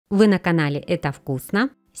Вы на канале «Это вкусно».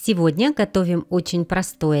 Сегодня готовим очень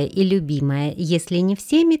простое и любимое, если не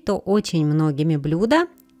всеми, то очень многими блюдо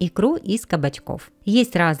 – икру из кабачков.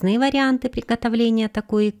 Есть разные варианты приготовления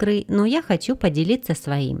такой икры, но я хочу поделиться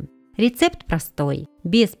своим. Рецепт простой,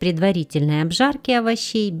 без предварительной обжарки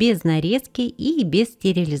овощей, без нарезки и без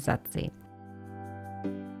стерилизации.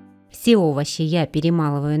 Все овощи я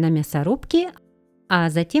перемалываю на мясорубке, а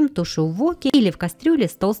затем тушу в воке или в кастрюле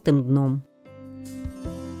с толстым дном.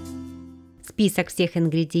 Список всех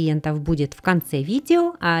ингредиентов будет в конце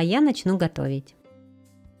видео, а я начну готовить.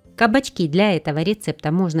 Кабачки для этого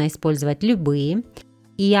рецепта можно использовать любые,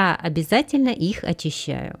 и я обязательно их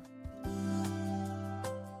очищаю.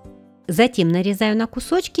 Затем нарезаю на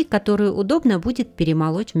кусочки, которые удобно будет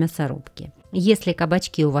перемолоть в мясорубке. Если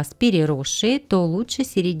кабачки у вас переросшие, то лучше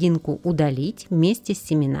серединку удалить вместе с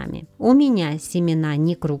семенами. У меня семена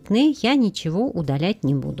не крупные, я ничего удалять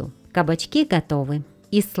не буду. Кабачки готовы.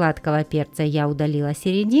 Из сладкого перца я удалила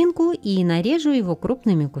серединку и нарежу его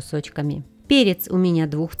крупными кусочками. Перец у меня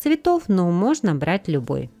двух цветов, но можно брать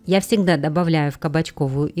любой. Я всегда добавляю в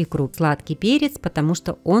кабачковую икру сладкий перец, потому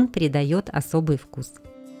что он придает особый вкус.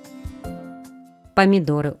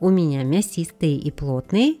 Помидоры у меня мясистые и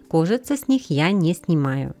плотные, кожицу с них я не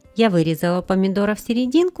снимаю. Я вырезала помидоров в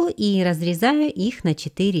серединку и разрезаю их на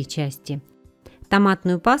 4 части.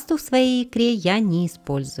 Томатную пасту в своей икре я не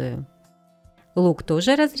использую. Лук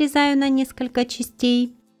тоже разрезаю на несколько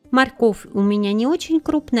частей. Морковь у меня не очень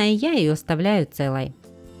крупная, я ее оставляю целой.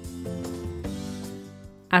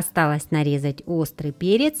 Осталось нарезать острый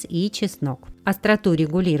перец и чеснок. Остроту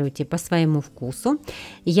регулируйте по своему вкусу.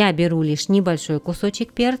 Я беру лишь небольшой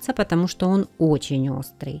кусочек перца, потому что он очень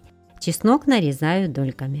острый. Чеснок нарезаю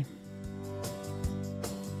дольками.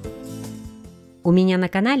 У меня на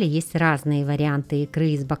канале есть разные варианты икры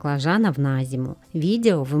из баклажанов на зиму.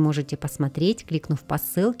 Видео вы можете посмотреть, кликнув по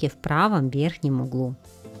ссылке в правом верхнем углу.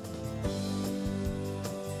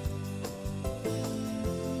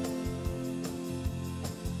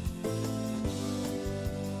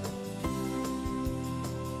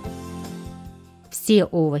 Все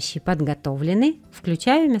овощи подготовлены,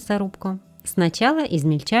 включаю мясорубку. Сначала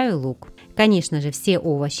измельчаю лук. Конечно же, все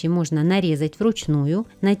овощи можно нарезать вручную,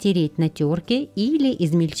 натереть на терке или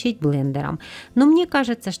измельчить блендером, но мне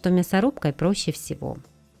кажется, что мясорубкой проще всего.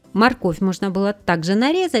 Морковь можно было также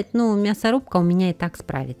нарезать, но мясорубка у меня и так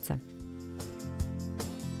справится.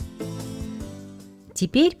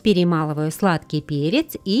 Теперь перемалываю сладкий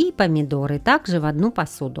перец и помидоры также в одну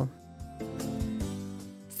посуду.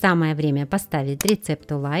 Самое время поставить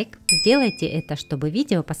рецепту лайк. Сделайте это, чтобы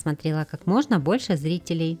видео посмотрело как можно больше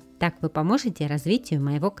зрителей. Так вы поможете развитию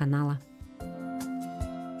моего канала.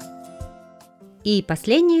 И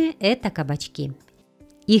последнее – это кабачки.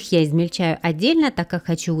 Их я измельчаю отдельно, так как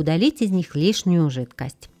хочу удалить из них лишнюю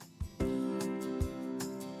жидкость.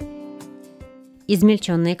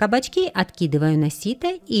 Измельченные кабачки откидываю на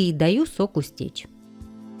сито и даю соку стечь.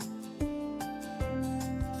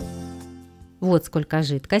 Вот сколько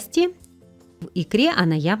жидкости. В икре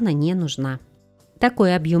она явно не нужна.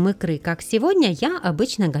 Такой объем икры, как сегодня, я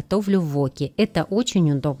обычно готовлю в воке. Это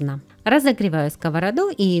очень удобно. Разогреваю сковороду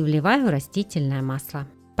и вливаю растительное масло.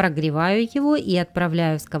 Прогреваю его и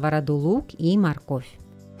отправляю в сковороду лук и морковь.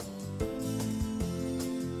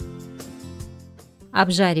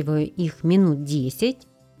 Обжариваю их минут 10,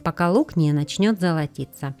 пока лук не начнет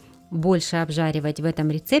золотиться. Больше обжаривать в этом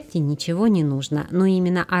рецепте ничего не нужно, но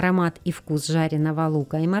именно аромат и вкус жареного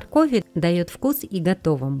лука и моркови дает вкус и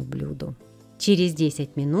готовому блюду. Через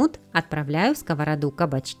 10 минут отправляю в сковороду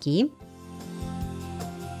кабачки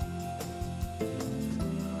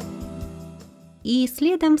и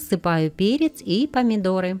следом всыпаю перец и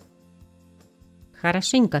помидоры.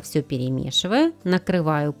 Хорошенько все перемешиваю,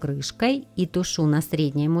 накрываю крышкой и тушу на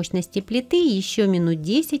средней мощности плиты еще минут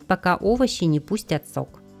 10, пока овощи не пустят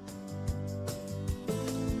сок.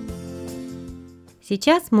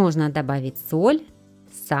 Сейчас можно добавить соль,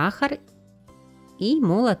 сахар и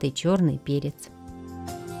молотый черный перец.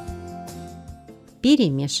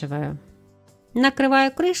 Перемешиваю.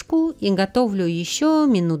 Накрываю крышку и готовлю еще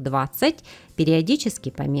минут 20,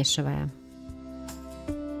 периодически помешивая.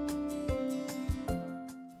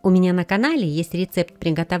 У меня на канале есть рецепт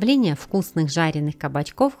приготовления вкусных жареных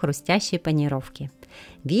кабачков хрустящей панировки.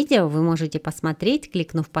 Видео вы можете посмотреть,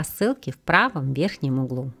 кликнув по ссылке в правом верхнем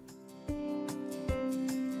углу.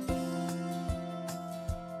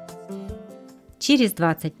 Через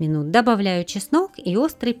 20 минут добавляю чеснок и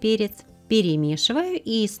острый перец, перемешиваю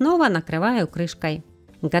и снова накрываю крышкой.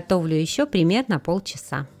 Готовлю еще примерно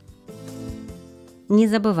полчаса. Не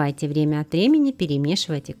забывайте время от времени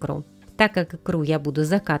перемешивать икру. Так как икру я буду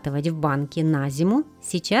закатывать в банки на зиму,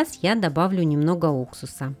 сейчас я добавлю немного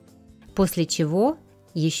уксуса. После чего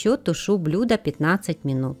еще тушу блюдо 15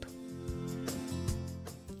 минут.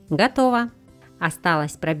 Готово!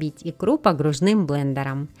 Осталось пробить икру погружным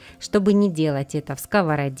блендером. Чтобы не делать это в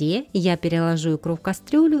сковороде, я переложу икру в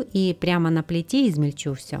кастрюлю и прямо на плите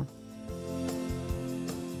измельчу все.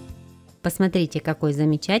 Посмотрите, какой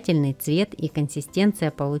замечательный цвет и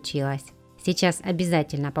консистенция получилась. Сейчас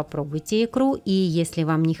обязательно попробуйте икру, и если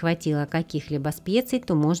вам не хватило каких-либо специй,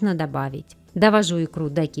 то можно добавить. Довожу икру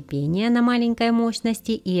до кипения на маленькой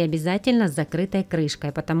мощности и обязательно с закрытой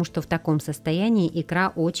крышкой, потому что в таком состоянии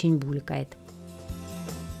икра очень булькает.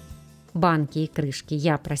 Банки и крышки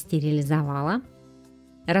я простерилизовала.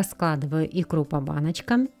 Раскладываю икру по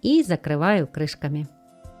баночкам и закрываю крышками.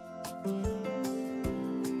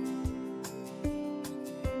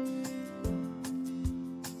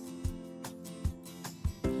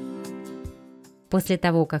 После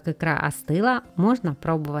того, как икра остыла, можно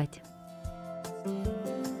пробовать.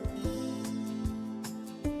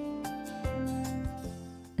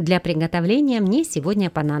 Для приготовления мне сегодня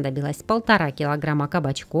понадобилось 1,5 килограмма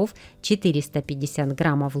кабачков, 450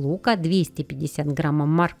 граммов лука, 250 граммов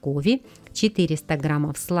моркови, 400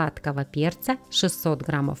 граммов сладкого перца, 600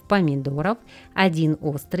 граммов помидоров, 1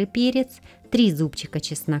 острый перец, 3 зубчика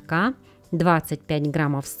чеснока, 25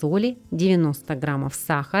 граммов соли, 90 граммов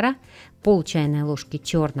сахара, пол чайной ложки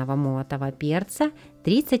черного молотого перца,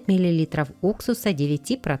 30 мл уксуса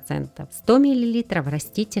 9%, 100 мл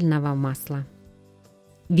растительного масла.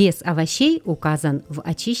 Вес овощей указан в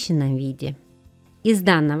очищенном виде. Из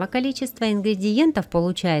данного количества ингредиентов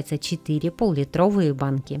получается 4 пол-литровые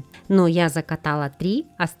банки, но я закатала 3,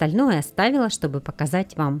 остальное оставила, чтобы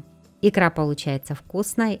показать вам. Икра получается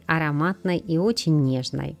вкусной, ароматной и очень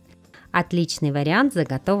нежной. Отличный вариант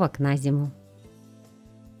заготовок на зиму.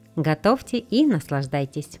 Готовьте и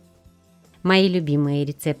наслаждайтесь. Мои любимые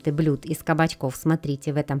рецепты блюд из кабачков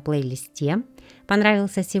смотрите в этом плейлисте.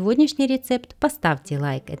 Понравился сегодняшний рецепт? Поставьте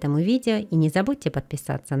лайк этому видео и не забудьте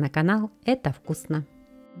подписаться на канал «Это вкусно».